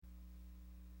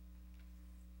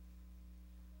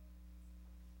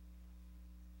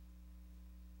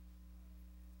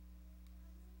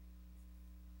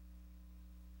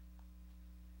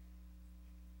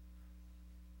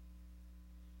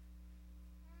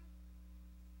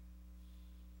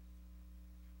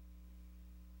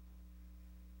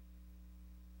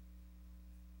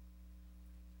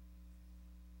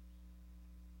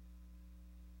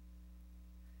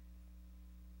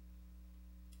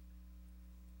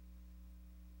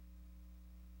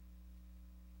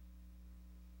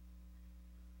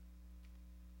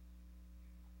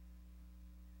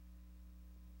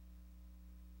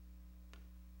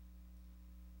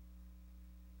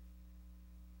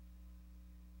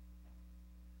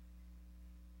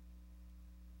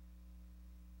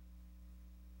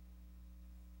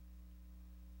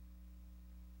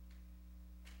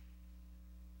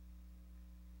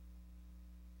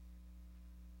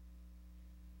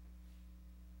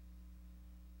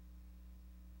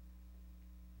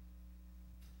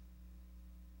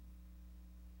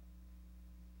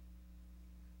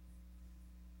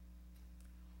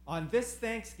On this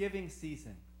Thanksgiving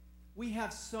season, we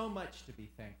have so much to be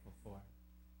thankful for.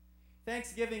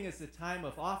 Thanksgiving is a time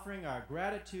of offering our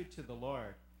gratitude to the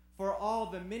Lord for all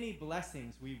the many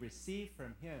blessings we receive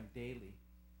from him daily.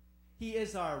 He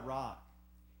is our rock,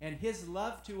 and his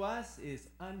love to us is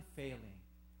unfailing,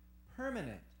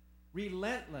 permanent,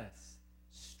 relentless,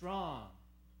 strong,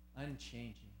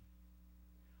 unchanging.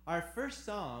 Our first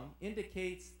song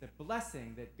indicates the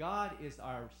blessing that God is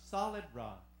our solid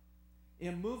rock,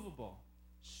 immovable,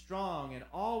 strong, and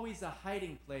always a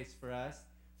hiding place for us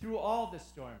through all the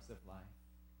storms of life.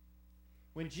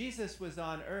 When Jesus was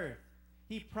on earth,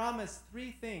 he promised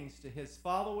three things to his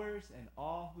followers and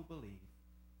all who believe.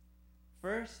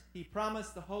 First, he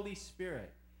promised the Holy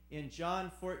Spirit in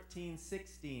John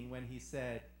 14:16 when he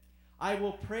said, "I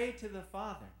will pray to the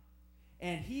Father,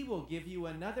 and he will give you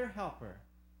another helper,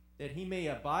 that he may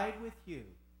abide with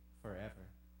you forever."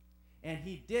 And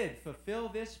he did fulfill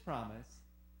this promise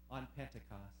on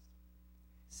Pentecost.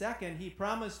 Second, he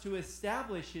promised to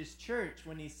establish his church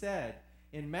when he said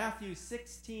in Matthew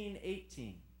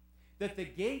 16:18 that the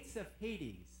gates of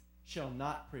Hades shall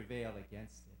not prevail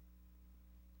against it.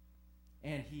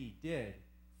 And he did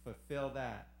fulfill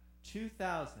that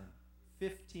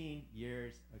 2015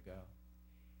 years ago.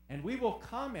 And we will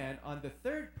comment on the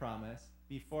third promise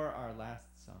before our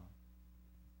last song.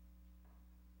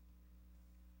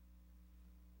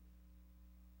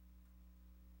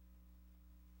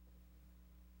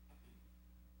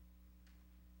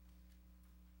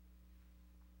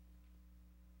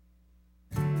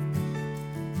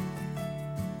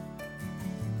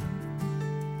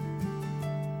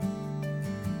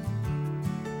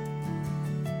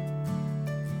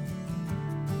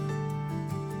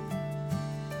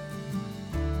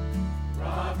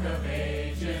 Of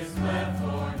ages left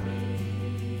for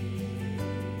me.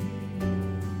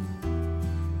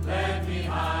 Let me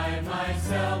hide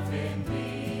myself in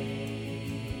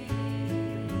thee.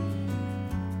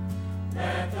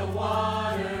 Let the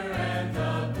water and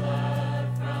the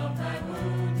blood from thy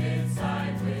wounded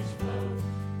side which flowed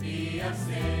be of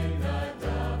sin the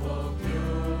double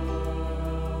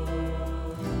cure.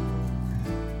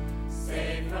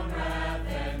 Save from wrath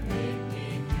and make me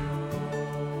pure.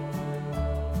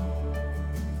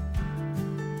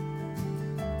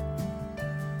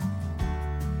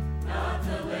 Not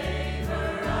the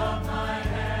labor of my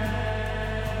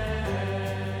hand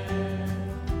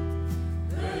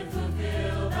could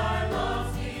fulfill thy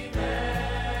lofty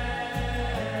demand.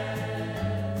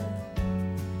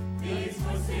 These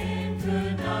for sin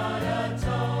could not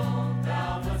atone.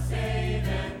 Thou must save,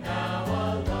 and thou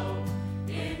alone.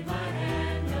 In my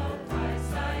hand no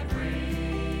price I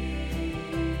bring.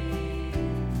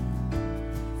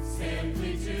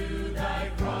 Simply to thy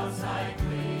cross I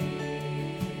cling.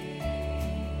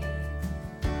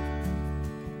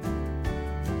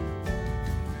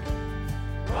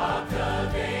 Rock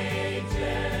of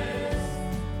ages,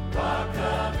 left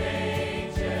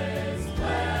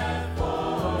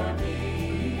for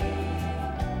me.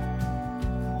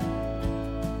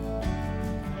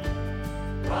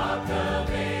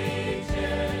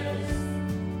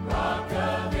 Rock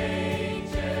of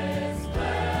ages,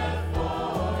 left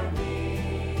for me.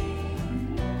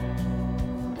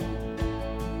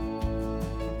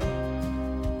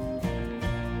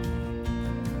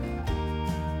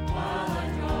 While I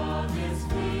draw this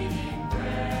fleeting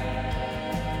breath,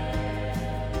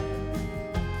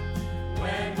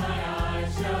 when my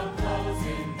eyes shall close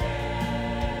in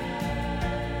death,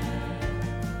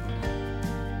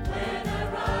 when I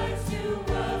rise to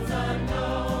worlds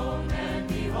unknown and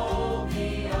behold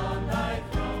thee on thy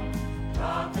throne,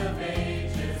 rock of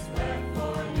ages left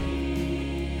for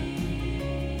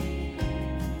me.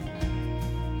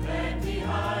 Let me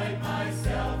hide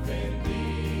myself in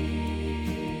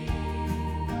thee.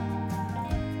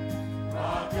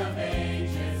 Rock of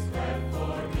ages left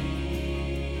for me.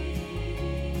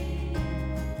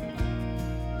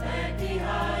 Let me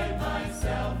hide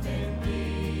myself in thee.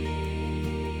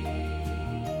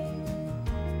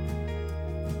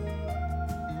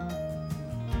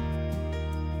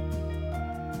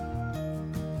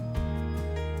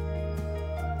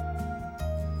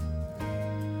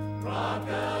 Rock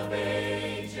of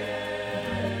ages,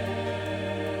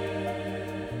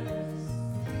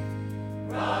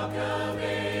 rock of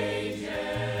ages,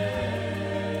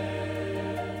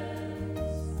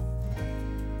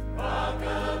 rock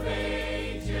of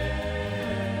ages.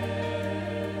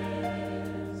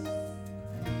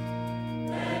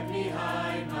 Let me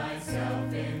hide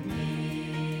myself in thee.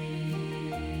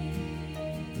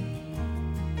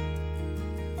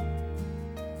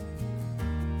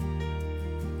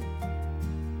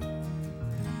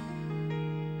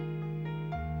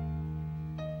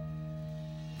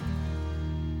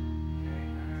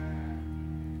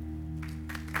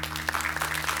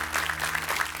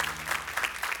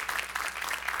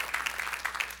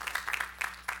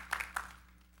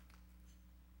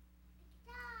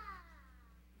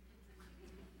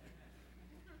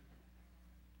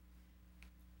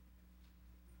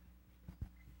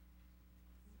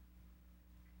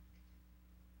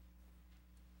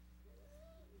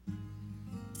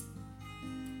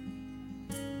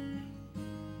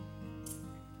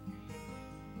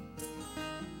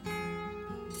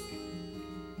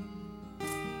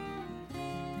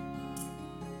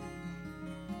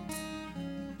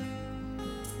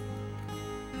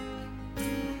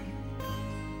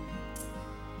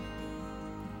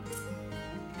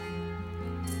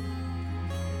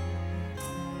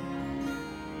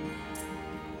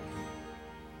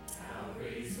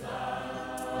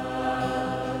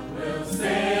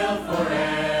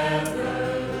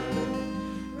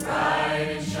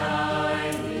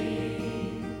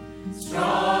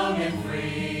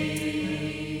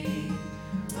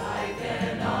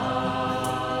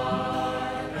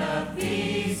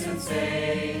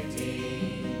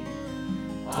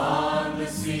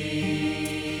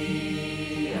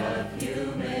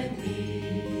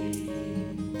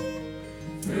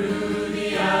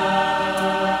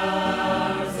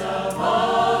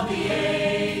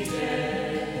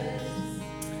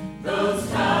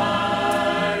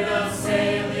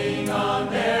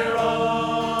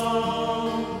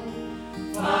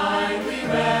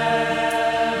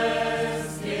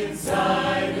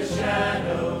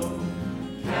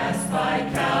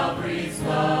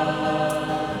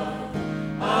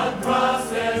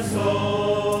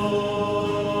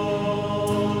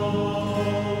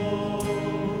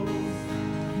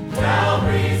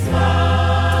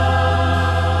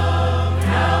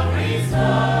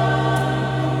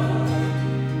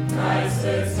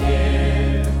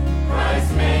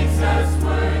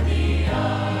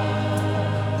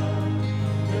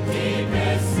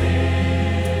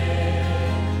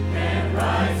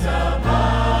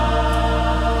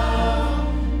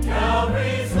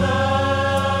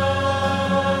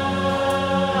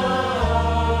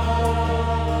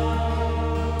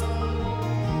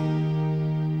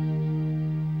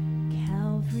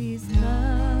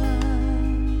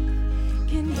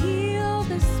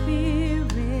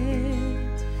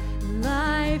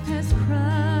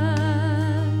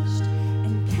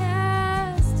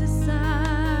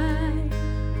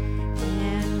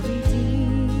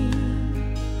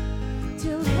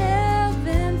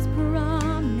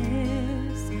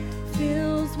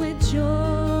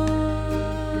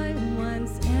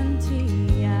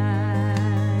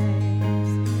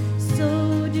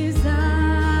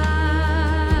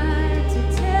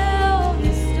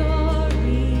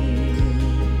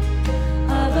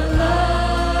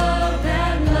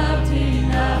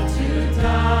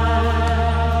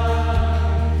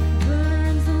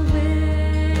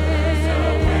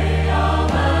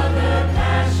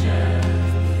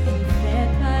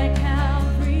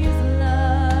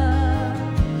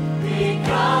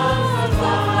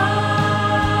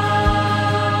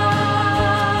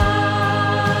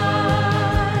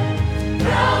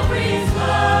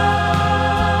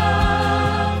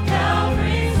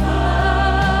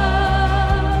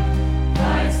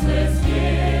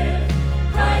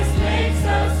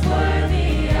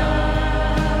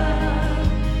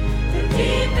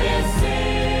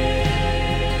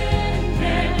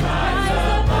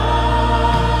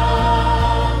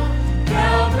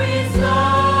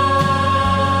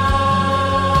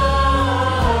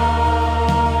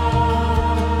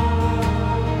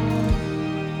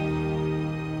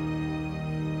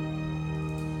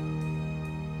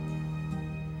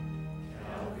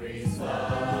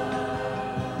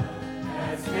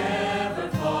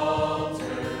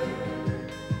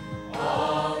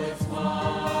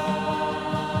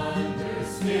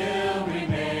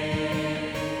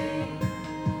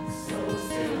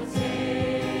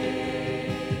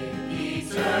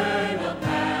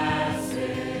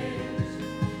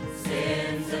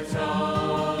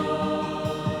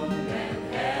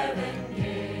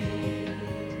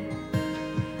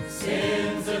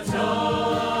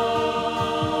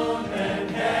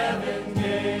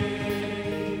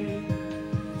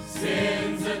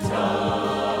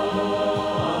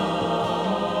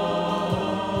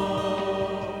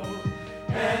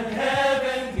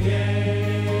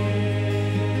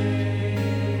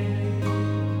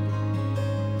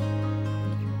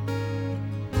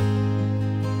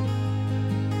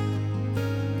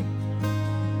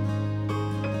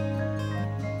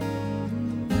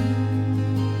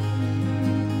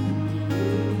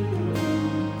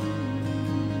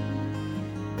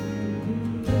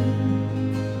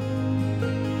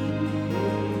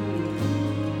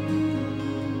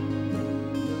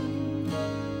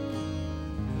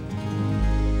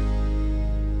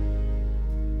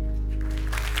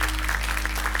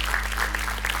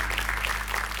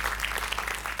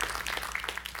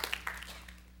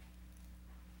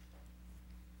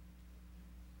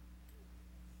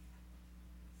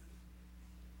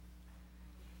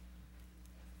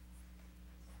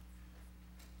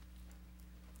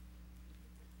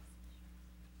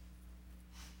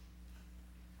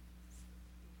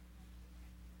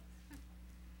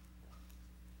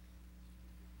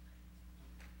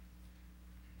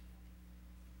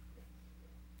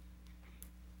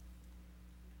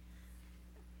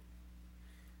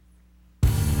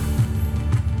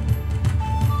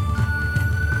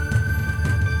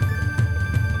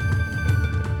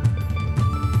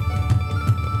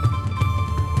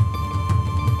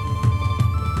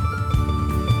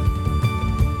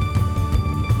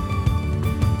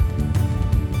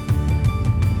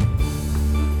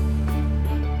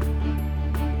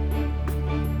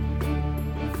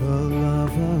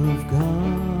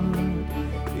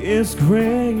 is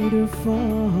greater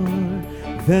far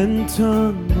than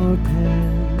tongue or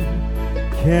pen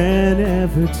can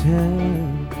ever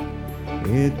tell.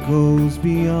 It goes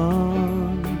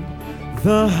beyond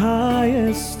the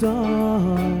highest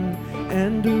star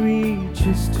and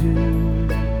reaches to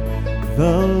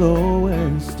the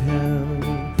lowest hell.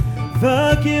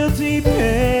 The guilty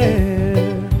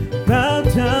pair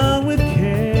bowed down with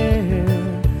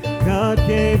care. God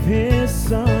gave his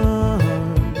son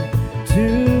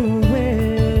to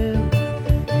win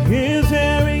his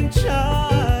erring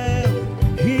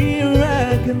child. He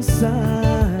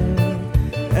reconciled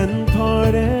and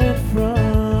parted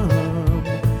from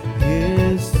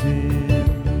his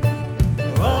sin.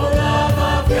 Oh, love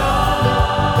of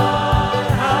God,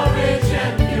 how rich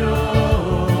and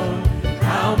pure,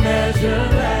 how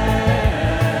measureless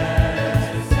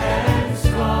and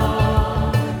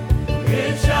strong,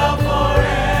 it shall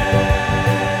forevermore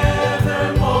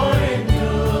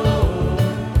endure.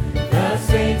 The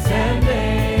saints and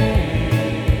angels'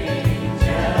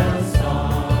 song.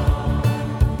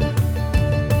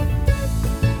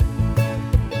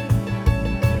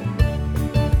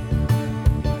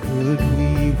 Could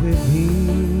we with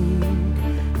ink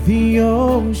the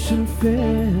ocean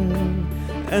fill,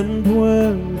 and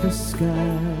were the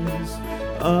skies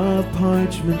of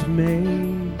parchment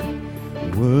made,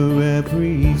 were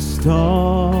every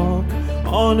stalk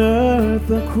on earth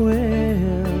a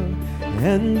quill,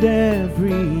 and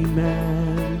every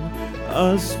man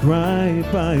a scribe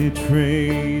by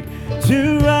trade,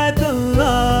 to write the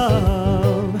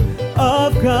love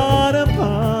of God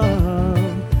above,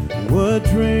 would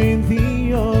drain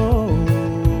the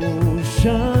ocean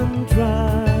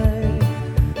dry,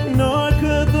 nor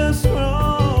could the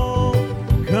scroll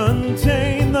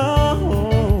contain the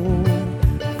whole,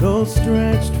 though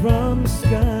stretched from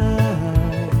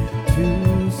sky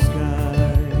to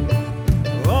sky.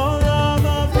 Oh, love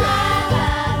of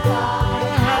God,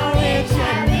 how rich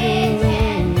and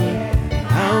pure,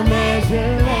 how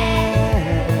measureless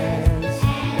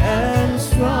and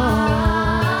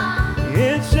strong,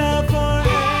 it shall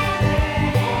forevermore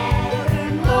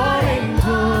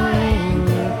endure.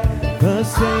 The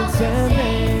saints and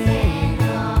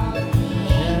angels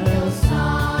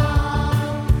song.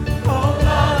 Oh,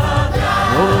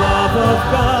 love of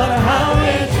God, how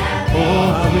rich, oh,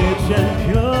 how rich and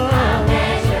pure,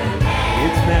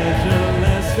 it's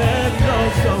measureless and oh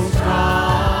so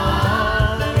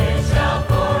strong. It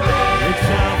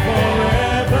shall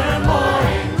forevermore,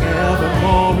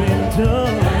 evermore endure.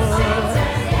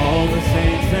 All the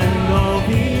saints and all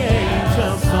the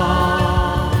angels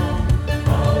song.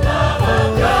 Oh, love of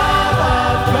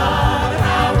God,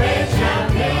 how rich and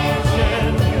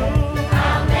pure,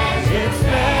 it's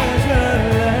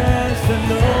measureless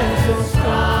and oh so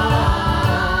strong.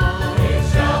 It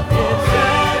shall forevermore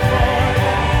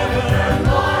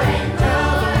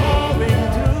endure.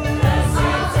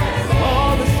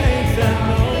 All the saints and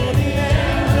all the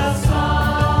angels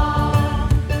song.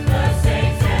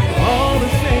 All the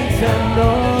saints and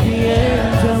all the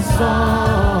angels song.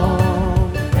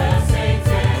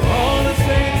 All the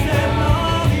saints and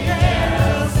all the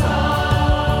angels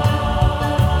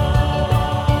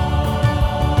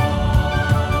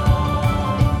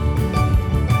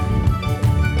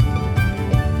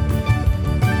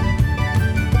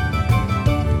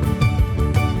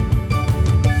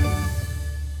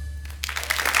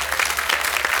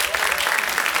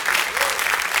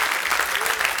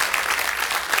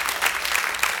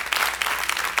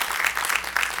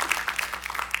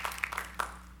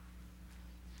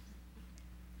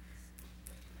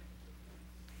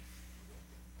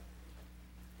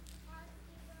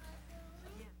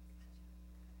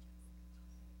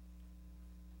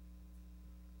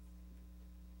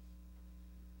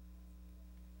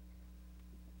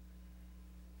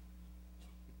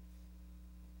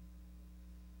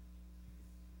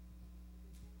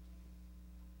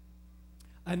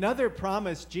Another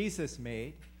promise Jesus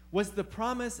made was the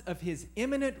promise of his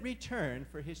imminent return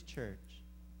for his church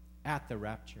at the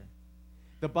rapture.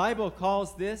 The Bible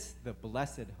calls this the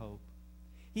blessed hope.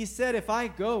 He said, "If I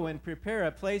go and prepare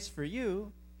a place for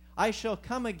you, I shall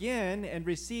come again and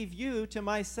receive you to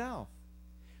myself,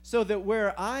 so that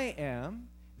where I am,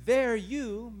 there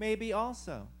you may be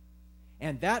also."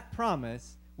 And that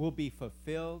promise will be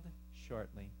fulfilled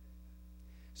shortly.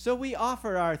 So we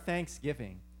offer our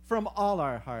thanksgiving from all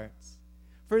our hearts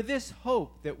for this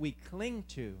hope that we cling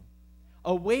to,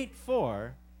 await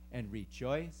for, and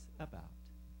rejoice about.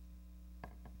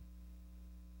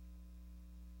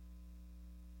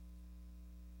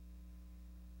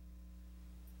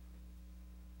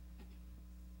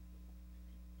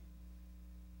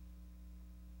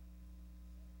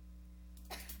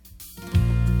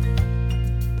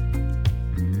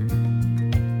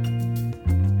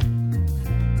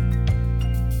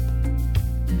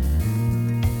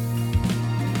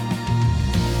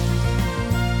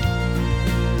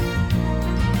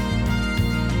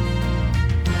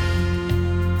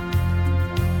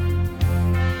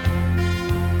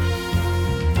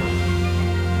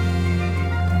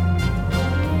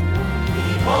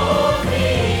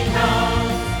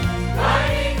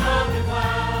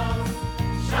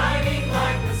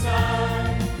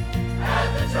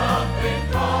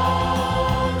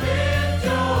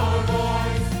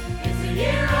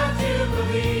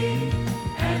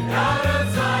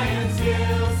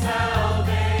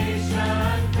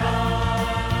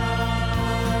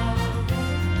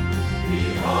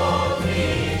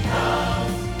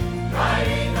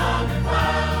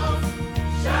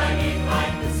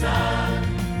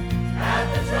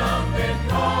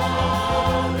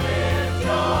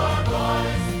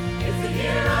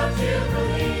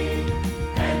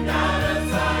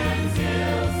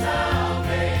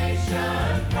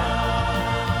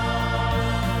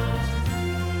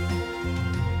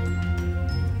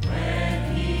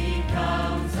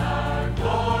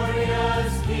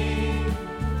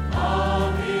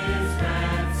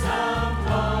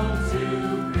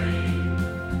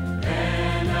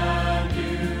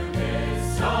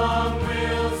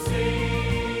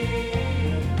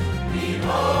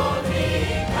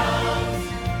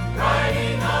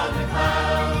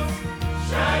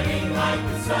 like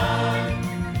the sun.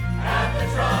 At the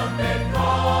trumpet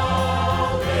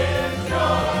call, lift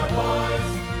your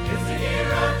voice. It's the year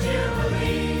of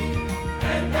Jubilee,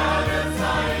 and out of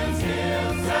Zion's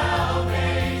hill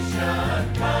salvation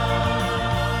comes.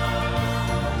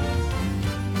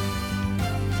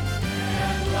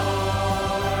 And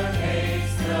Lord,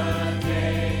 haste the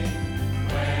day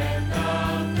when the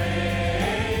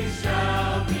faith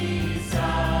shall be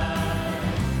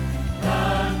signed. The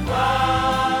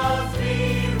clouds we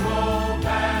roll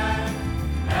back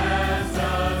as a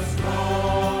scroll.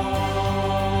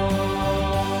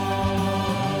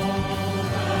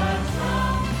 The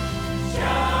trump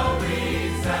shall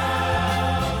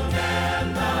resound, and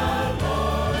the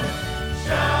Lord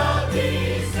shall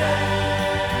descend.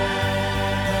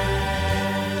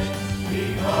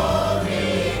 Behold, he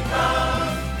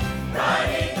comes,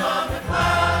 riding on the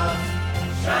clouds,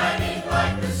 shining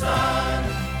like the sun.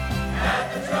 At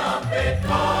the trumpet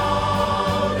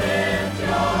call, lift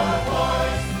your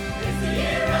voice. It's the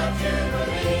year of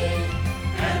Jubilee,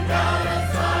 and out of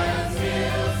Zion's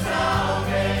hill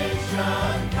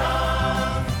salvation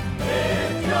comes.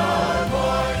 Lift your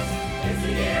voice. It's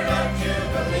the year of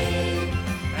Jubilee,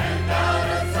 and out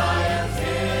of Zion's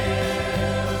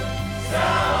hill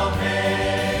salvation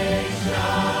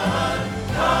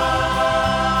comes.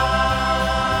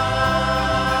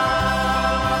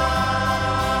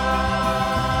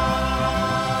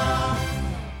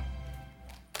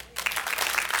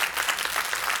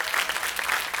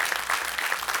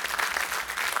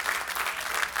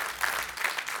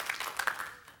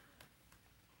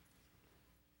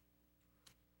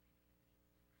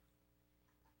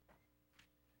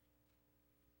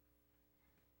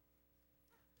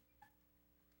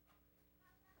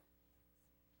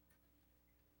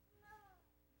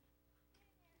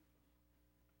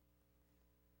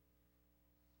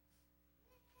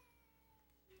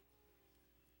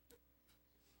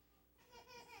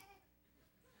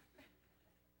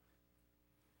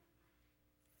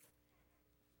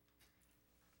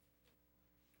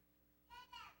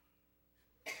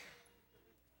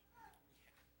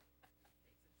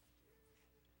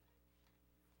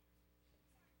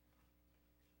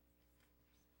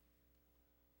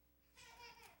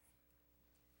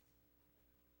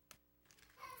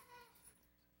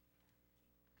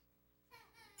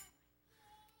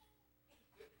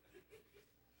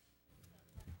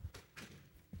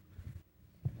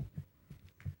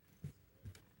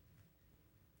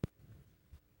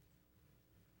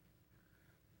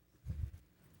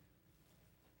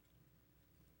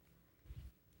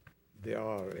 They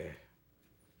are a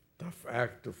tough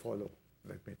act to follow,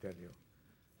 let me tell you.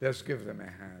 Let's give them a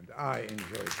hand. I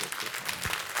enjoyed this.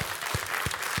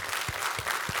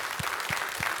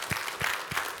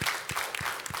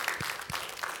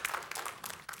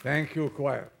 Thank you,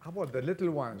 choir. How about the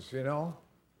little ones, you know?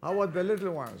 How about the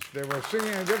little ones? They were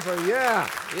singing a different, yeah.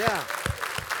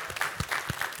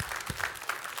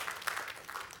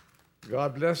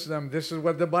 God bless them. This is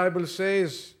what the Bible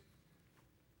says.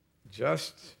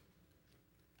 Just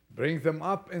bring them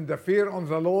up in the fear of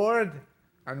the Lord,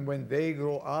 and when they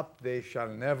grow up, they shall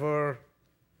never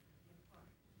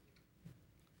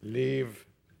leave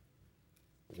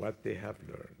what they have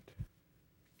learned.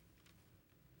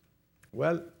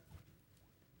 Well,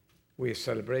 we're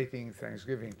celebrating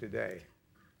Thanksgiving today.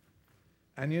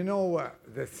 And you know,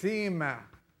 the theme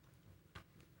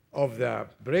of the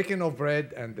breaking of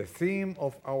bread and the theme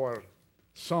of our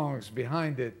songs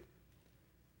behind it,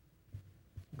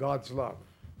 God's love,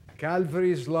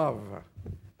 Calvary's love.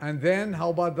 And then how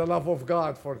about the love of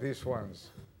God for these ones?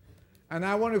 And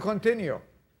I want to continue.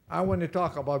 I want to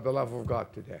talk about the love of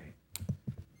God today.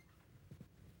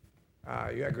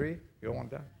 You agree? You want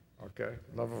that? Okay.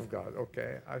 Love of God.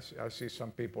 Okay. I see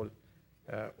some people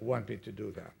want me to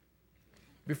do that.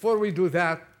 Before we do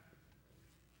that,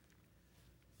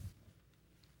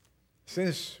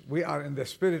 since we are in the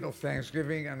spirit of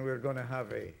Thanksgiving and we're going to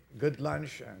have a good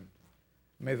lunch, and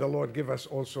may the Lord give us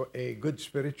also a good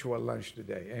spiritual lunch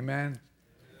today. Amen?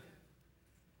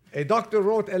 A doctor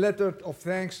wrote a letter of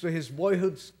thanks to his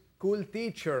boyhood school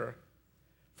teacher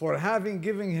for having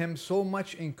given him so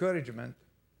much encouragement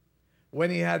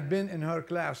when he had been in her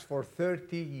class for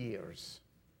 30 years.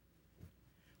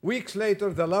 Weeks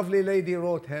later, the lovely lady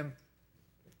wrote him,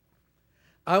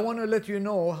 "I want to let you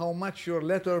know how much your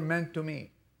letter meant to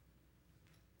me.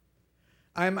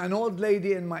 I'm an old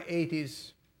lady in my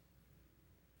 80s,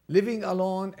 living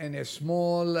alone in a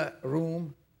small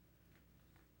room,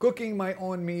 cooking my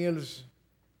own meals,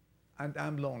 and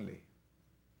I'm lonely.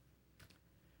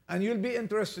 And you'll be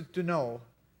interested to know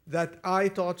that I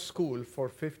taught school for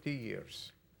 50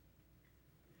 years.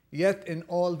 Yet in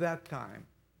all that time,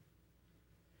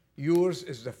 yours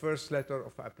is the first letter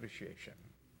of appreciation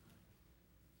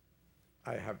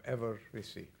I have ever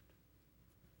received.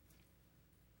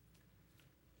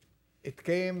 It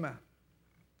came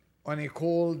on a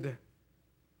cold,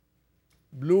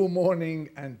 blue morning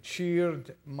and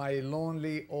cheered my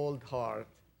lonely old heart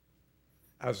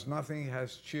as nothing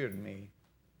has cheered me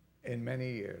in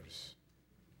many years.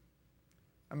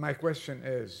 And my question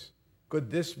is, could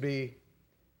this be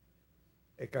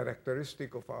a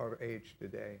characteristic of our age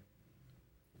today?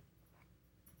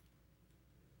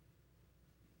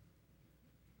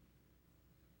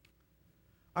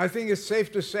 I think it's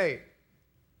safe to say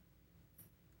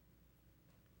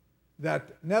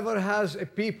that never has a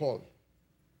people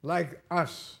like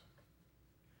us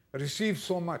received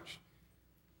so much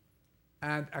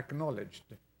and acknowledged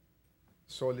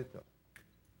so little.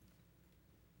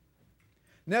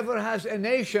 Never has a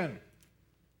nation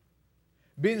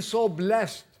been so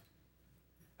blessed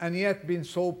and yet been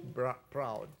so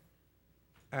proud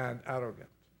and arrogant.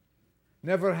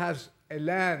 Never has a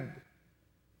land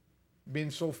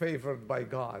been so favored by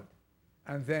God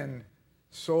and then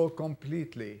so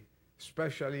completely,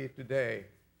 especially today,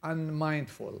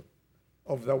 unmindful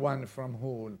of the one from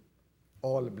whom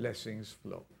all blessings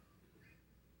flow.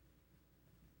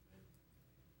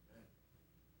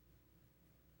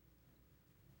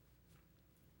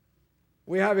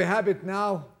 We have a habit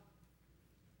now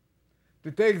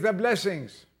to take the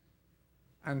blessings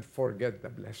and forget the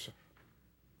blesser.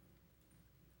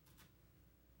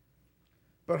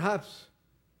 Perhaps,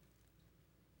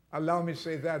 allow me to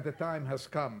say that the time has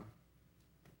come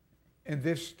in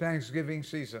this Thanksgiving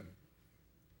season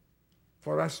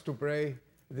for us to pray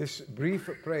this brief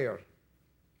prayer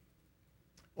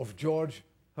of George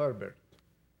Herbert,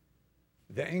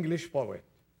 the English poet.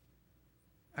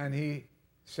 And he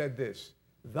said this: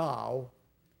 "Thou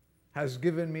hast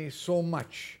given me so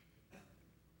much.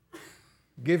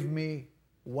 Give me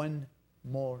one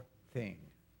more thing,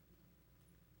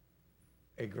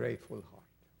 a grateful heart."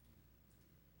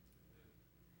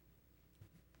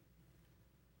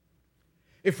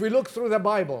 If we look through the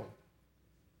Bible,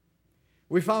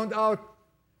 we found out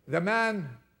the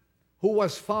man who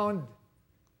was found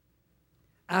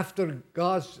after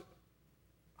God's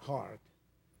heart,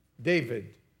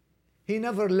 David, he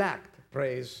never lacked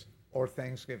praise or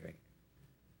thanksgiving.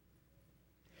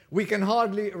 We can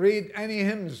hardly read any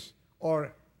hymns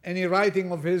or any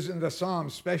writing of his in the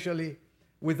Psalms, especially,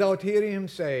 without hearing him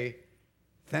say,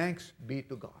 "Thanks be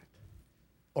to God,"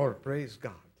 or "Praise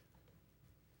God."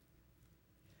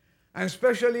 And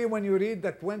especially when you read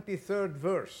the 23rd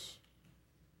verse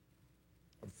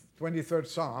of 23rd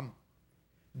Psalm,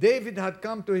 David had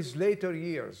come to his later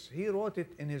years. He wrote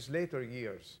it in his later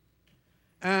years.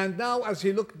 And now as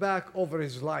he looked back over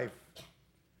his life,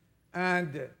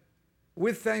 and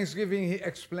with thanksgiving he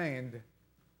explained,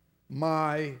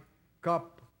 "My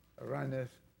cup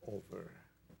runneth over."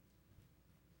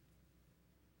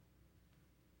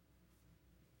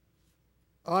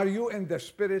 Are you in the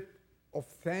spirit of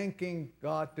thanking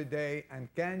God today?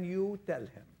 And can you tell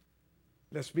him,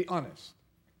 let's be honest,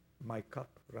 "My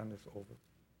cup runneth over"?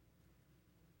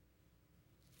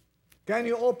 Can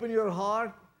you open your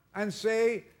heart and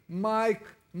say,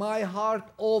 my heart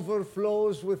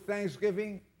overflows with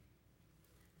thanksgiving"?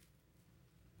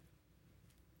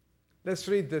 Let's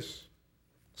read this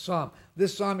psalm.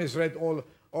 This psalm is read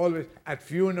always at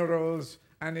funerals,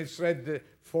 and it's read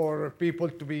for people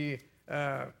to be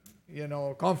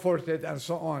comforted and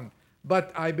so on.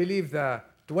 But I believe the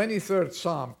 23rd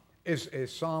Psalm is a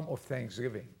psalm of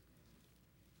thanksgiving.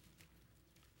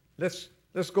 Let's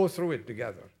go through it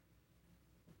together.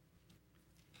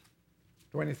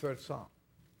 23rd Psalm.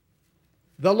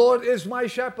 "The Lord is my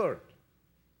shepherd.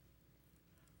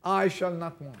 I shall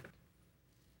not want.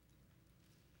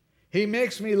 He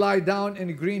makes me lie down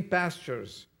in green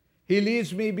pastures. He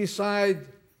leads me beside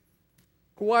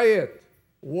quiet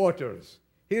waters.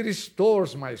 He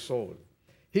restores my soul.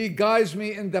 He guides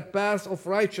me in the path of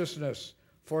righteousness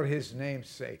for his name's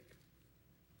sake."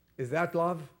 Is that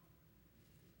love?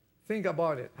 Think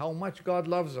about it, how much God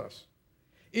loves us.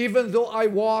 "Even though I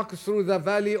walk through the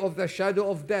valley of the shadow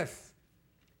of death,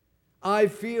 I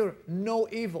fear no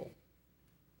evil,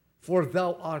 for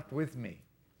thou art with me.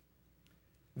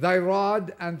 Thy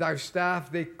rod and thy staff,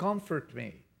 they comfort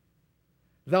me.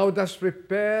 Thou dost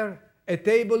prepare a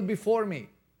table before me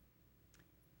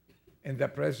in the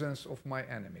presence of my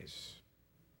enemies.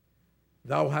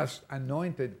 Thou hast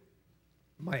anointed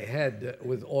my head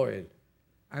with oil."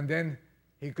 And then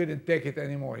he couldn't take it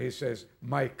anymore. He says,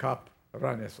 "My cup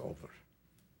runneth over."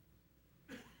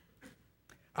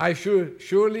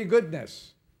 Surely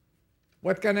goodness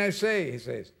What can I say? He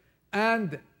says,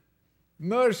 and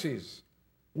mercies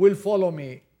will follow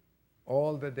me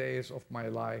all the days of my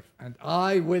life, and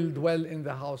I will dwell in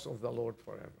the house of the Lord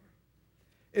forever.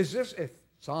 Is this a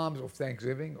Psalms of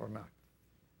thanksgiving or not?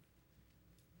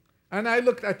 And I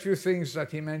looked at a few things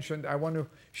that he mentioned. I want to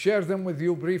share them with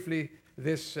you briefly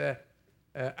this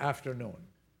afternoon.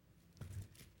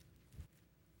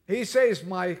 He says,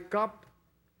 my cup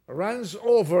runs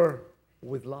over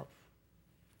with love.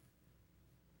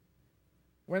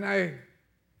 When I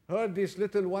heard these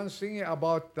little ones singing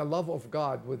about the love of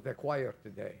God with the choir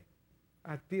today,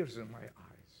 I had tears in my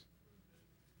eyes.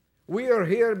 We are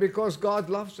here because God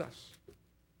loves us.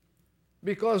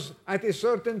 Because at a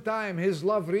certain time, His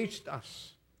love reached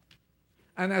us.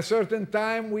 And at a certain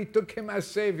time, we took Him as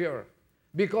Savior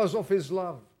because of His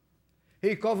love.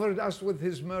 He covered us with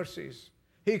His mercies.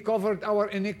 He covered our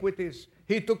iniquities.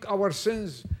 He took our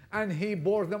sins and He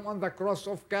bore them on the cross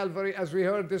of Calvary, as we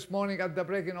heard this morning at the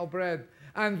breaking of bread.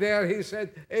 And there He said,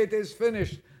 it is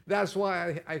finished. That's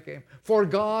why I came. For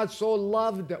God so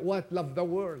loved, what? Loved the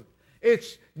world.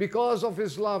 It's because of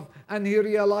His love. And He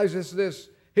realizes this.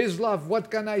 His love,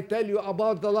 what can I tell you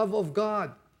about the love of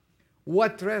God?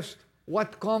 What rest,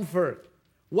 what comfort,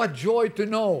 what joy to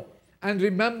know and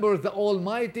remember the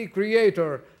Almighty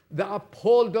Creator, the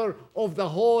upholder of the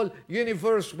whole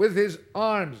universe with His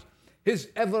arms, His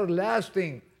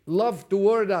everlasting love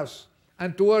toward us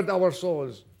and toward our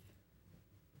souls.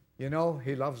 You know,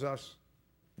 He loves us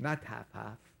not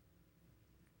half-half.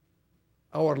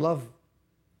 Our love,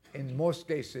 in most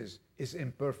cases, is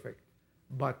imperfect,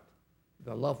 but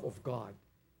the love of God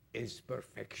is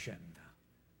perfection.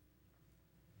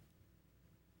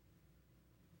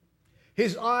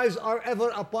 His eyes are ever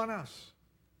upon us.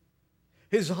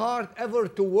 His heart ever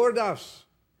toward us,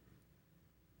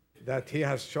 that He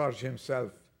has charged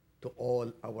Himself to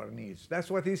all our needs.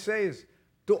 That's what He says,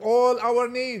 to all our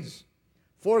needs.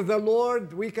 For the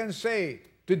Lord, we can say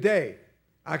today,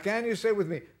 can you say with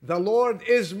me, the Lord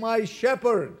is my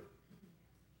shepherd.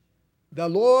 The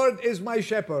Lord is my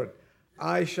shepherd.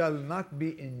 I shall not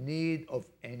be in need of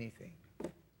anything.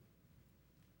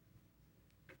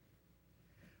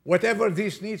 Whatever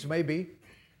these needs may be,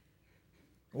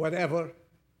 whatever,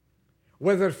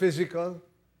 whether physical,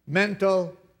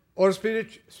 mental, or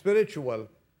spiritual,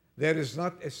 there is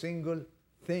not a single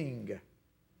thing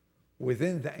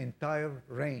within the entire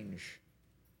range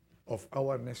of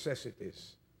our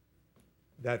necessities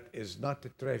that is not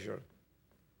treasured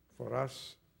for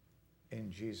us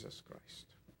in Jesus Christ.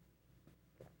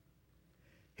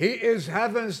 He is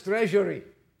heaven's treasury,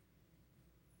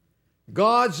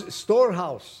 God's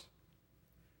storehouse,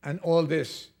 and all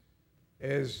this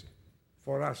is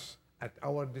for us at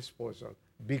our disposal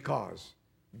because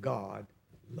God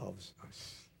loves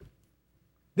us.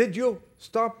 Did you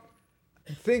stop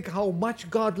and think how much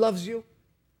God loves you?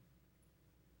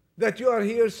 That you are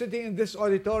here sitting in this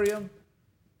auditorium,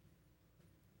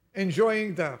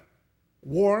 enjoying the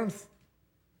warmth,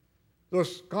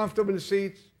 those comfortable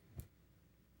seats,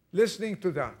 listening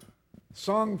to the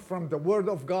song from the Word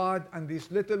of God, and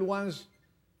these little ones,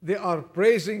 they are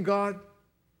praising God.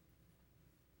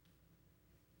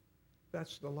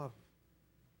 That's the love.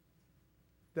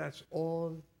 That's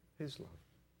all His love.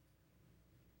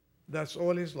 That's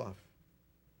all His love.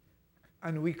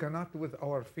 And we cannot, with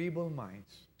our feeble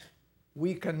minds,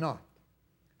 we cannot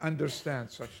understand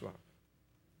such love.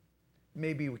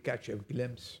 Maybe we catch a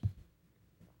glimpse.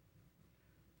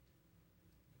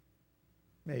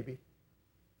 Maybe.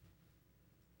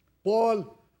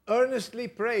 Paul earnestly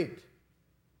prayed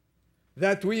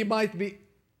that we might be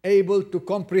able to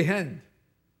comprehend.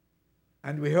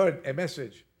 And we heard a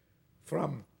message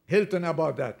from Hilton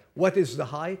about that. What is the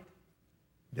height,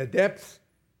 the depth,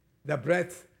 the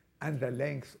breadth, and the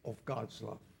length of God's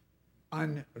love?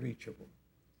 Unreachable.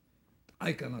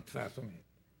 I cannot fathom it.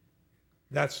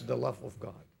 That's the love of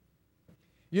God.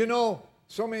 You know,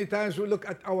 so many times we look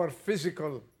at our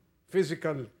physical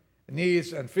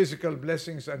needs and physical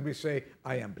blessings and we say,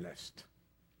 I am blessed.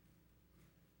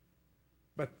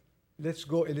 But let's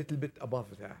go a little bit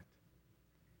above that.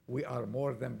 We are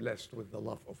more than blessed with the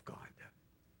love of God.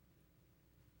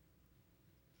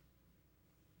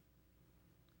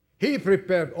 He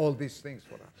prepared all these things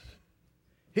for us.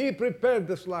 He prepared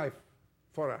this life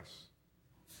for us.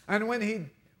 And when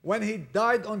he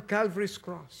died on Calvary's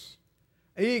cross,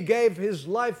 He gave His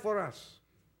life for us.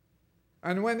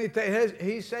 And when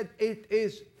He said, it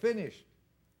is finished,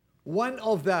 one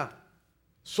of the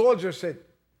soldiers said,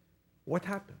 what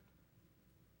happened?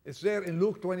 It's there in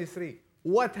Luke 23.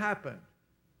 What happened?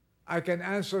 I can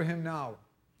answer him now.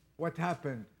 What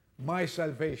happened? My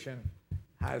salvation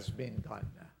has been done.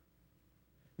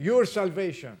 your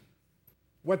salvation,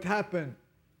 what happened?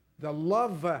 The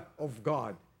love of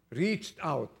God reached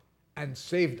out and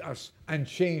saved us and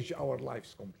changed our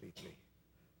lives completely.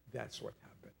 That's what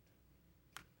happened.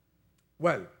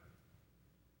 Well,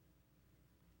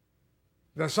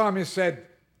 the psalmist said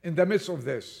in the midst of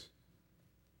this,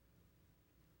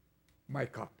 my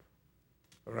cup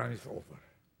runneth over.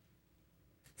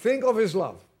 Think of his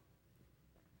love.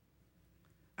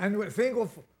 And think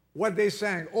of what they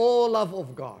sang, oh love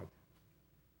of God.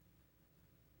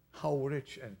 How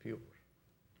rich and pure.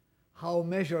 How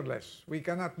measureless. We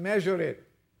cannot measure it.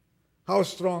 How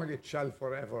strong it shall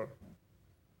forever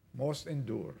most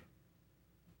endure.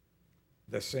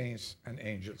 The saints and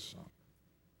angels song.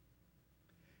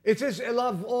 It is a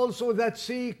love also that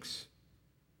seeks.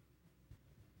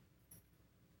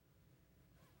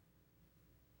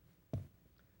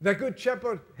 The Good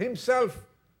Shepherd himself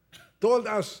told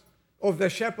us of the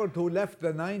shepherd who left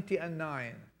the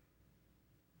 99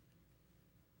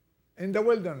 in the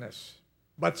wilderness,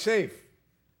 but safe.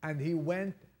 And he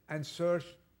went and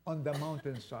searched on the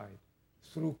mountainside,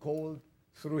 through cold,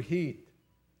 through heat,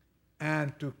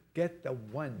 and to get the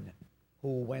one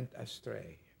who went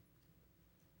astray.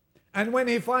 And when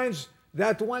he finds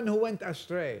that one who went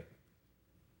astray,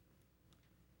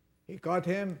 he caught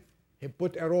him, he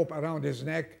put a rope around his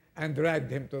neck and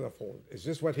dragged him to the fold. Is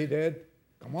this what he did?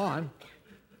 Come on.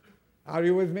 Are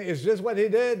you with me? Is this what he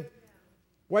did?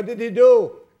 What did he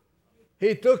do?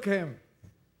 He took him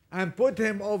and put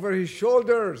him over his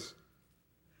shoulders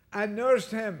and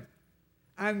nursed him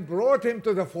and brought him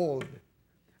to the fold.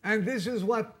 And this is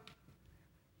what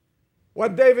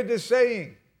David is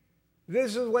saying.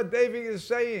 This is what David is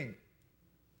saying.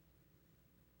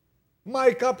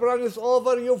 My cup runneth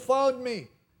over, you found me.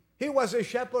 He was a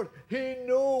shepherd. He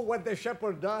knew what the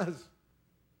shepherd does.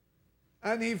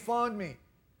 And he found me.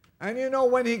 And you know,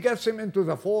 when he gets him into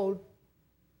the fold,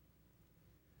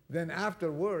 then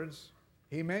afterwards,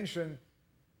 he mentioned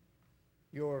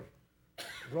your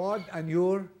rod and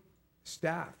your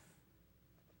staff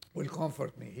will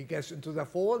comfort me. He gets into the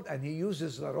fold and he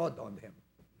uses the rod on him.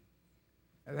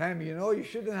 And then, you know, you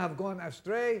shouldn't have gone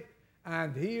astray.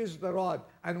 And he used the rod.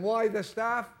 And why the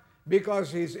staff?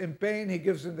 Because he's in pain. He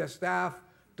gives him the staff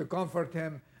to comfort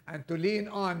him and to lean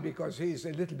on because he's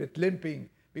a little bit limping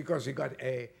because he got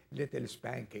a little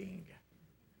spanking.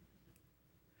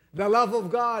 The love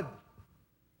of God.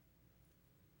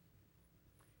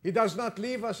 He does not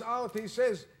leave us out. He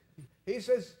says,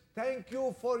 thank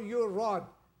you for your rod.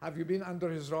 Have you been under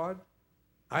his rod?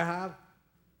 I have.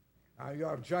 You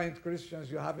are giant Christians.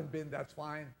 You haven't been. That's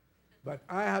fine. But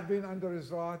I have been under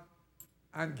his rod,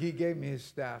 and he gave me his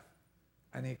staff,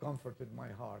 and he comforted my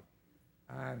heart.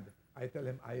 And I tell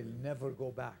him, I'll never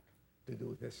go back to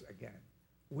do this again.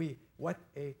 What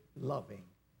a loving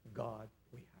God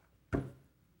we have.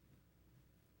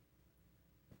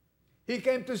 He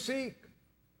came to seek,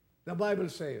 the Bible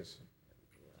says,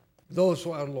 those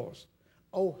who are lost.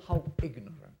 Oh, how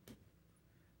ignorant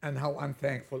and how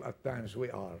unthankful at times we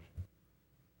are.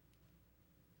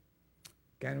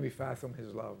 Can we fathom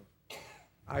his love?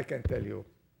 I can tell you,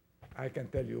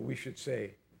 we should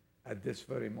say at this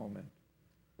very moment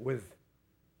with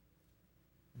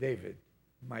David,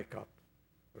 my cup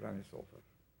runneth over.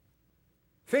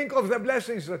 Think of the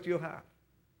blessings that you have.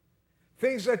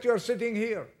 Things that you're sitting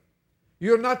here.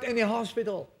 You're not in a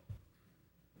hospital.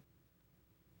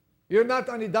 You're not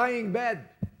on a dying bed.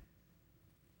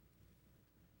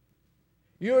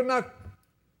 You're not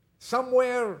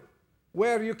somewhere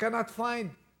where you cannot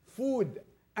find food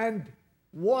and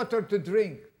water to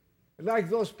drink, like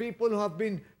those people who have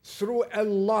been through a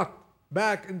lot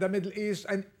back in the Middle East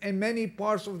and in many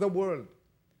parts of the world.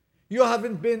 You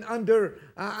haven't been under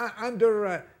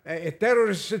a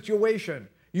terrorist situation.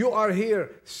 You are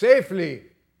here safely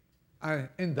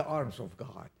in the arms of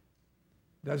God.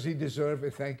 Does he deserve a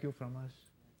thank you from us?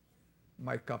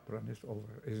 My cup runneth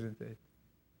over, isn't it?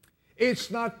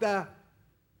 It's not the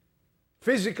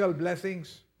physical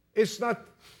blessings. It's not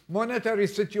monetary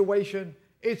situation.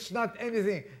 It's not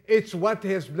anything. It's what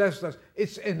he has blessed us.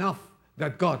 It's enough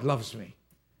that God loves me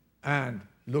and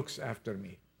looks after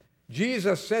me.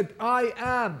 Jesus said, I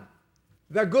am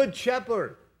the good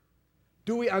shepherd.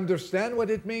 Do we understand what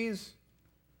it means?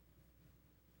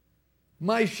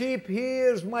 My sheep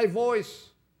hears my voice,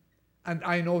 and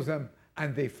I know them,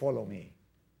 and they follow me.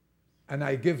 And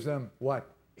I give them what?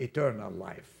 Eternal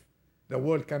life. The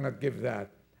world cannot give that,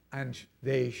 and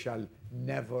they shall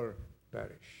never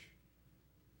perish.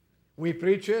 We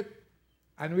preach it,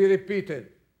 and we repeat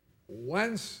it.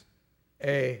 Once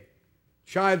a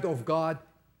child of God,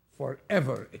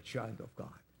 forever a child of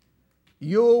God.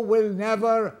 You will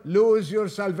never lose your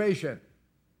salvation.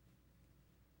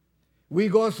 We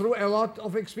go through a lot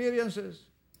of experiences.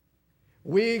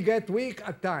 We get weak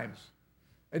at times.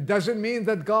 It doesn't mean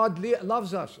that God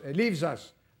loves us, leaves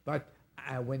us. But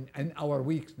when in our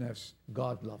weakness,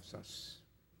 God loves us.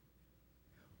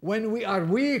 When we are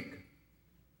weak,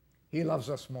 He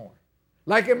loves us more.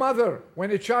 Like a mother,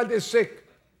 when a child is sick,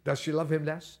 does she love him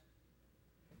less?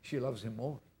 She loves him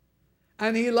more.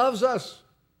 And He loves us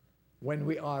when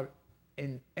we are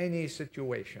in any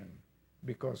situation,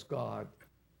 because God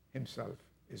Himself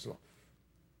is love.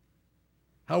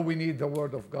 How we need the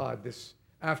Word of God this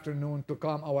afternoon to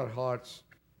calm our hearts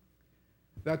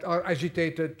that are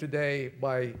agitated today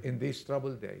in these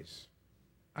troubled days.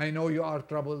 I know you are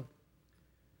troubled,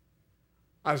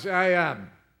 as I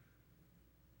am.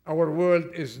 Our world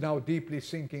is now deeply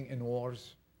sinking in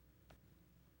wars.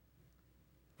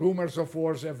 Rumors of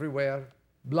wars everywhere.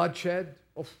 Bloodshed,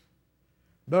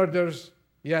 murders.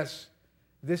 Yes,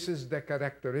 this is the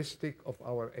characteristic of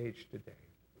our age today.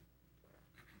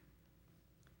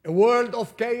 A world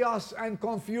of chaos and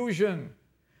confusion,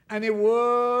 and a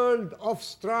world of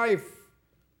strife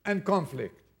and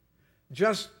conflict.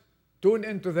 Just tune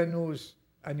into the news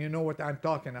and you know what I'm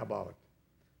talking about.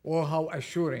 Oh, how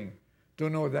assuring to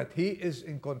know that He is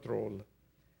in control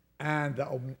and the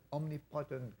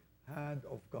omnipotent hand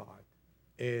of God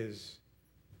is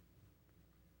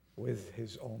with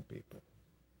His own people.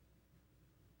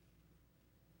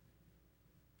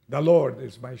 The Lord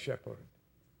is my shepherd.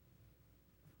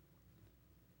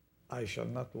 I shall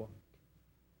not want.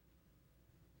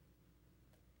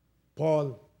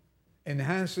 Paul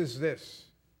enhances this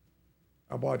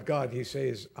about God. He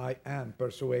says, I am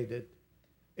persuaded.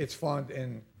 It's found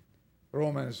in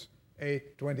Romans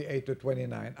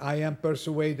 8:28-29. I am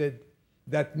persuaded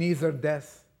that neither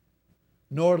death,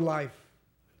 nor life,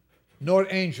 nor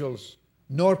angels,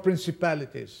 nor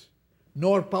principalities,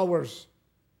 nor powers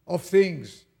of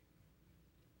things,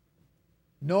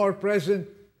 nor present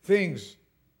things,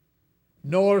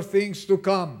 nor things to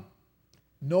come,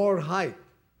 nor height,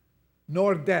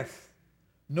 nor depth,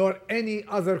 nor any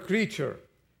other creature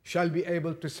shall be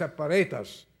able to separate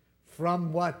us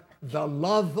from what? The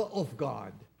love of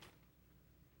God,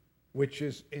 which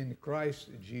is in Christ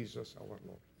Jesus our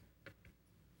Lord.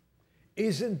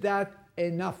 Isn't that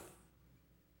enough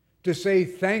to say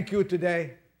thank you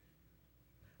today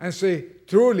and say,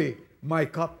 truly, my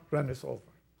cup runneth over?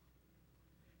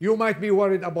 You might be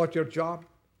worried about your job.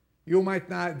 You might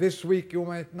not, this week, you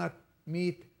might not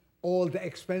meet all the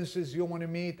expenses you want to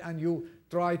meet, and you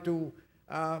try to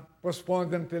postpone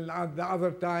them till the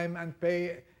other time and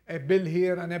pay a bill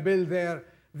here and a bill there.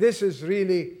 This is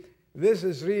really,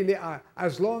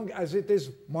 as long as it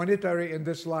is monetary in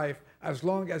this life, as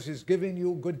long as He's giving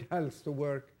you good health to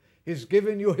work, He's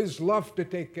given you His love to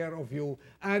take care of you,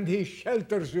 and He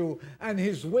shelters you, and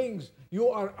His wings, you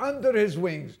are under His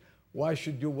wings. Why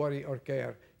should you worry or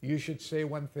care? You should say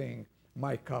one thing,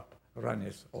 my cup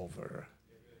runneth over.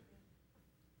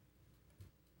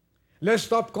 Let's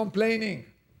stop complaining.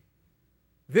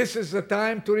 This is the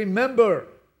time to remember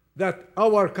that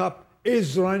our cup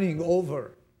is running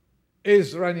over.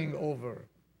 Is running over.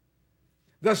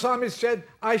 The psalmist said,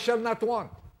 I shall not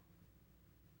want.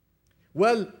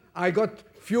 Well, I got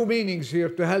few meanings here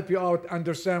to help you out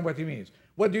understand what he means.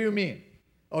 What do you mean?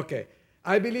 Okay.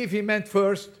 I believe he meant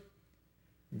first,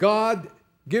 God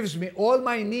gives me all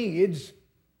my needs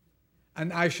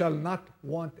and I shall not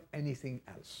want anything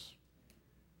else.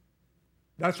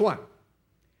 That's one.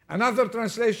 Another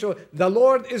translation, the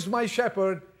Lord is my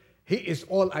shepherd, He is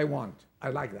all I want. I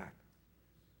like that.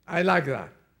 I like that.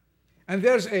 And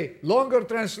there's a longer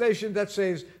translation that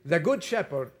says, the good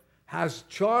shepherd has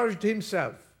charged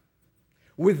himself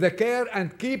with the care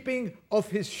and keeping of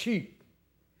his sheep.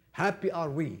 Happy are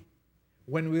we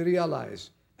when we realize,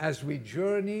 as we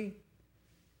journey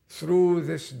through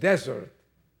this desert,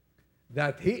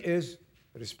 that He is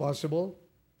responsible.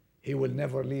 He will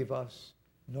never leave us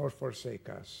nor forsake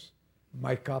us.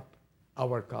 My cup,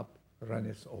 our cup,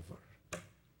 runneth over.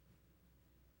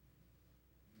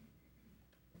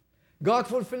 God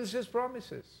fulfills His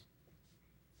promises.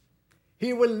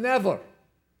 He will never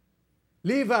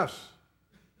leave us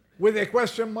with a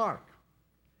question mark.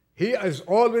 He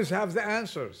always have the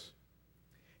answers.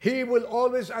 He will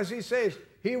always, as He says,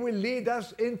 He will lead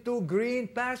us into green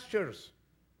pastures.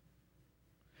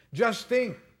 Just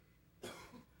think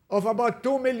of about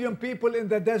 2 million people in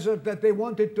the desert that they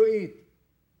wanted to eat.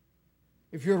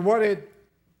 If you're worried,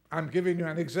 I'm giving you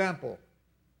an example.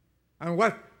 And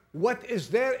what is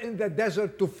there in the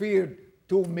desert to feed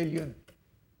 2 million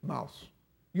mouths?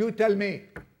 You tell me.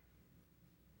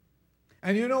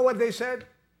 And you know what they said?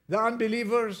 The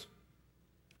unbelievers,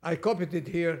 I copied it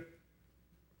here.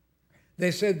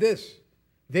 They said this.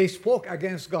 They spoke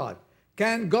against God.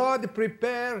 Can God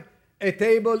prepare a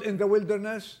table in the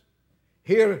wilderness?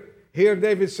 Here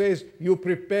David says, you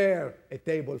prepare a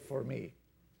table for me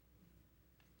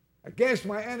against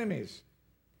my enemies.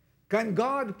 Can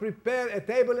God prepare a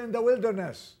table in the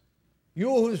wilderness? You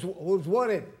who's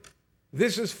worried,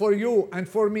 this is for you and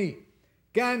for me.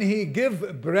 Can He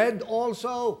give bread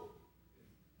also?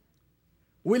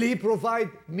 Will He provide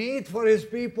meat for His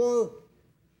people?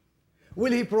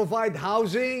 Will He provide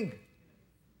housing?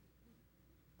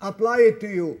 Apply it to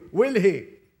you. Will He?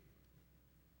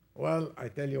 Well, I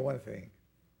tell you one thing.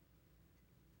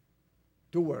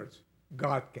 2 words.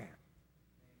 God can.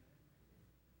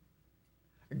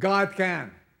 God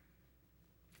can.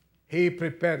 He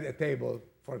prepared a table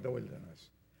for the wilderness.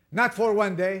 Not for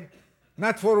one day,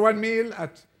 not for one meal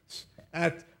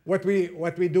at what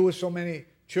we do with so many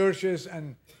churches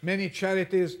and many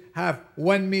charities have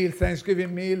one meal,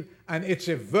 Thanksgiving meal, and it's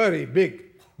a very big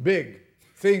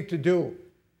thing to do.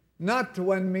 Not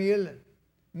one meal,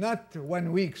 not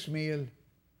 1 week's meal,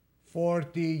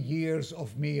 40 years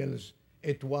of meals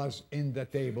it was in the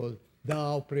table.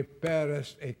 Thou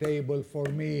preparest a table for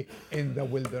me in the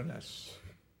wilderness.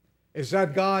 Is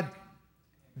that God?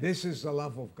 This is the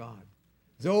love of God.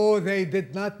 Though they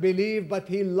did not believe, but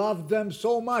He loved them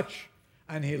so much,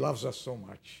 and He loves us so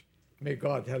much. May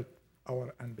God help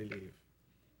our unbelief.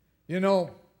 You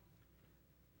know,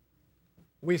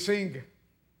 we sang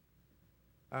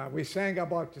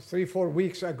about 3-4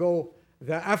 weeks ago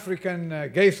the African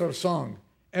Gaither song,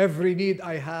 Every Need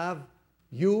I Have,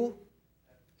 You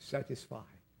Satisfy.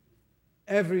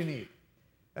 Every need.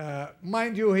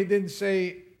 Mind you, he didn't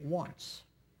say wants.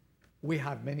 We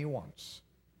have many wants.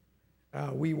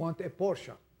 We want a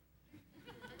Porsche.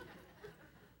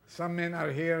 Some men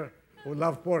are here who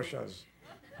love Porsches.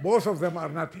 Both of them are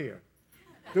not here.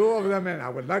 2 of them, and I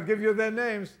will not give you their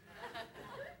names,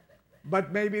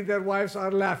 but maybe their wives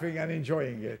are laughing and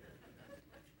enjoying it.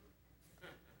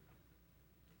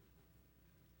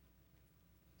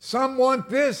 Some want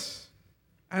this,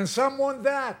 and some want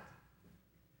that.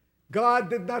 God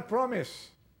did not promise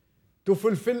to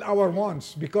fulfill our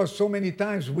wants because so many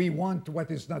times we want what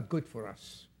is not good for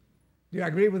us. Do you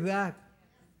agree with that?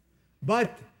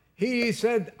 But He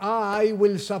said, I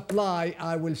will supply,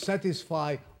 I will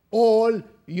satisfy all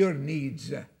your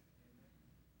needs.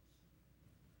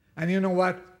 And you know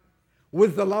what?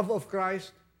 With the love of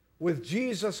Christ, with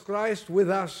Jesus Christ with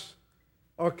us,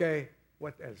 okay,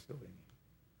 what else do we need?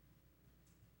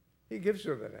 He gives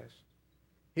you the rest.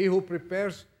 He who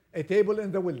prepares a table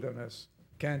in the wilderness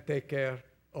can take care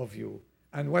of you.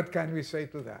 And what can we say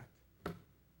to that?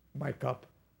 My cup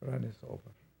runneth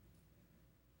over.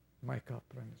 My cup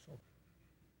runneth over.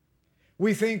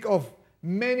 We think of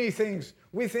many things.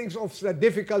 We think of the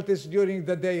difficulties during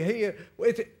the day here.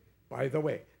 By the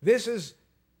way, this is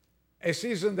a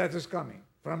season that is coming.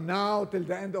 From now till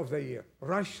the end of the year.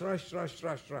 Rush, rush, rush,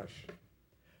 rush, rush.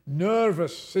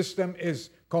 Nervous system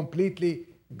is completely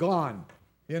gone.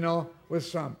 You know, with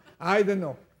some. I don't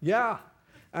know. Yeah.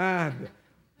 And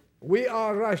we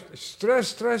are rushed. Stress,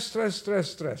 stress, stress,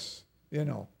 stress, stress. You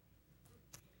know.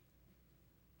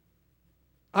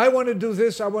 I want to do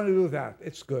this, I want to do that.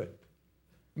 It's good.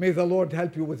 May the Lord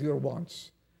help you with your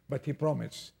wants. But He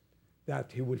promised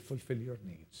that He will fulfill your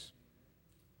needs.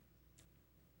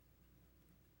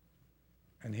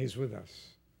 And He's with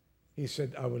us. He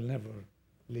said, I will never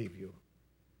leave you.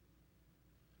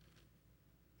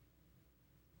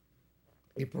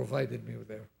 He provided me with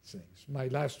their things. My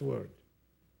last word.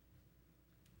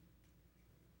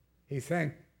 He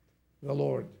thanked the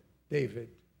Lord, David,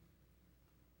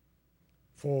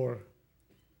 for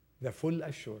the full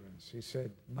assurance. He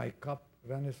said, my cup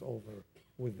runneth over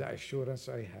with the assurance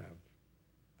I have,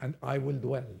 and I will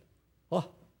dwell. Oh,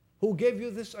 who gave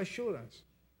you this assurance?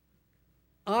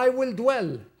 I will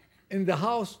dwell in the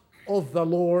house of the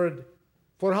Lord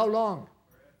for how long?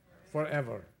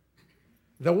 Forever.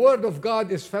 The Word of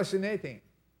God is fascinating.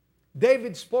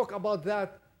 David spoke about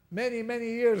that many, many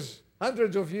years,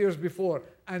 hundreds of years before.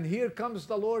 And here comes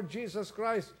the Lord Jesus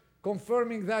Christ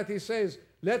confirming that. He says,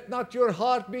 let not your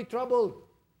heart be troubled.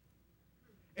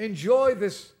 Enjoy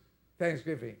this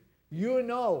Thanksgiving. You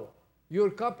know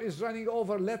your cup is running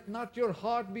over. Let not your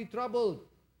heart be troubled.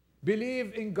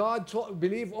 Believe in God,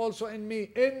 believe also in me.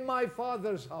 In my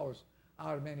Father's house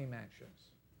are many mansions.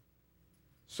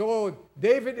 So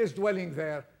David is dwelling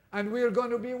there, and we're going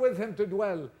to be with him to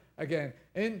dwell again.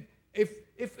 And if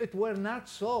it were not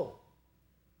so,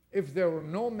 If there were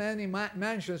no many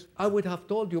mansions, I would have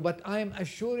told you, but I am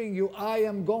assuring you, I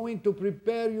am going to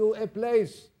prepare you a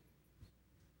place.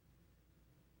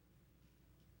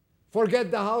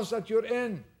 Forget the house that you're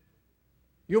in.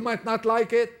 You might not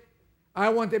like it. I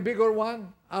want a bigger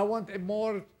one. I want a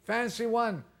more fancy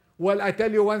one. Well, I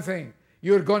tell you one thing.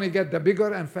 You're going to get the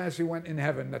bigger and fancy one in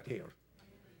heaven, not here.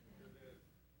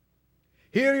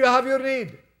 Here you have your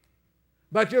need,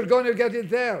 but you're going to get it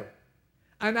there.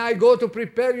 And I go to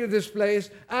prepare you this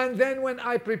place, and then when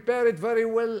I prepare it very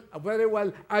well,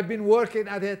 I've been working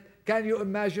at it. Can you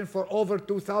imagine for over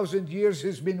 2,000 years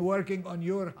he's been working on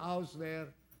your house there?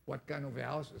 What kind of a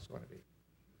house it's going to be?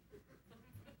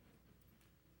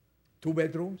 2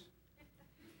 bedrooms?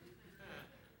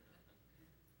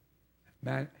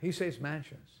 Man, he says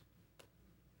mansions.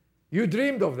 You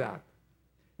dreamed of that.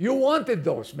 You wanted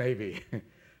those, maybe.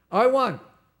 I want.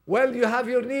 Well, you have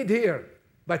your need here,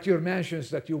 but your mansions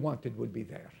that you wanted will be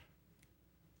there.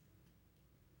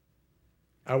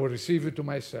 I will receive you to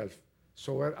myself,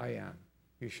 so where I am,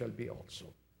 you shall be also.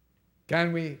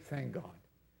 Can we thank God?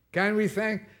 Can we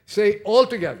say all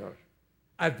together,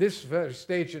 at this very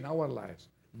stage in our lives,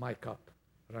 my cup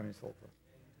runneth over.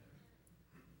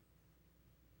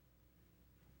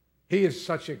 He is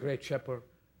such a great shepherd,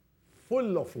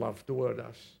 full of love toward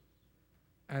us.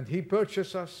 And he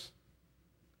purchased us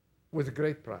with a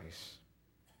great price.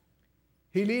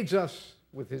 He leads us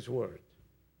with his word.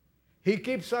 He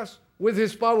keeps us with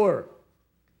his power.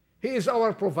 He is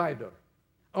our provider,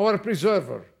 our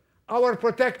preserver, our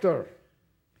protector.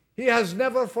 He has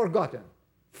never forgotten,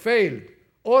 failed,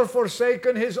 or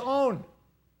forsaken his own.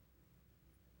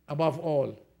 Above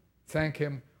all, thank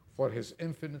him for his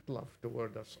infinite love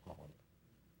toward us all.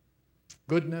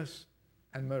 Goodness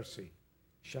and mercy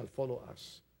shall follow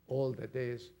us all the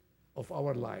days of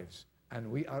our lives,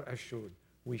 and we are assured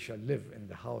we shall live in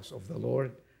the house of the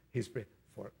Lord, his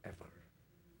forever.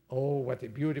 Oh, what a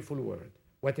beautiful word.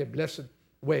 What a blessed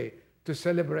way to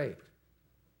celebrate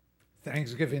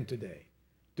Thanksgiving today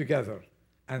together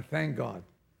and thank God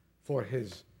for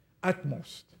his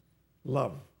utmost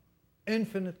love,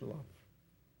 infinite love,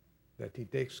 that he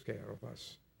takes care of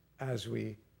us as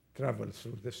we travel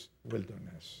through this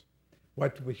wilderness.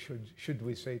 What should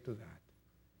we say to that?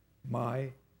 My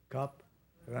cup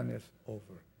runneth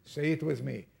over. Say it with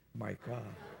me. My cup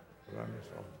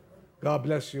runneth over. God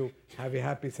bless you. Have a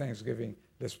happy Thanksgiving.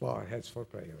 Let's bow our heads for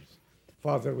prayers.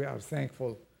 Father, we are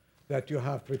thankful that you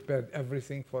have prepared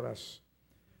everything for us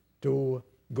to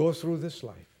go through this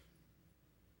life.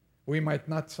 We might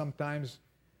not sometimes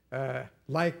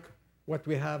like what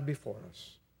we have before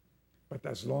us, but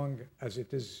as long as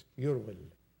it is your will,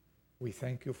 we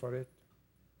thank you for it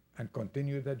and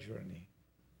continue the journey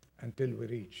until we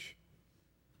reach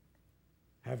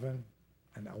heaven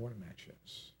and our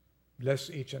mansions. Bless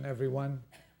each and every one.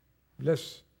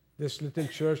 Bless this little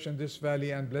church in this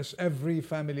valley, and bless every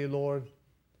family, Lord.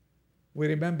 We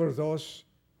remember those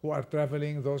who are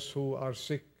traveling, those who are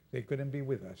sick, they couldn't be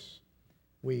with us.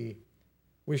 We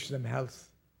wish them health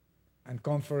and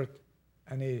comfort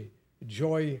and a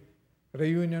joy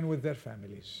reunion with their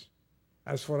families.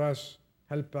 As for us,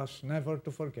 help us never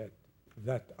to forget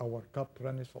that our cup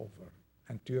runneth over.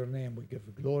 And to your name we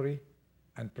give glory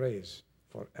and praise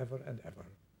forever and ever.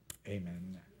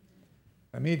 Amen.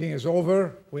 The meeting is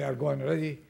over. We are going ready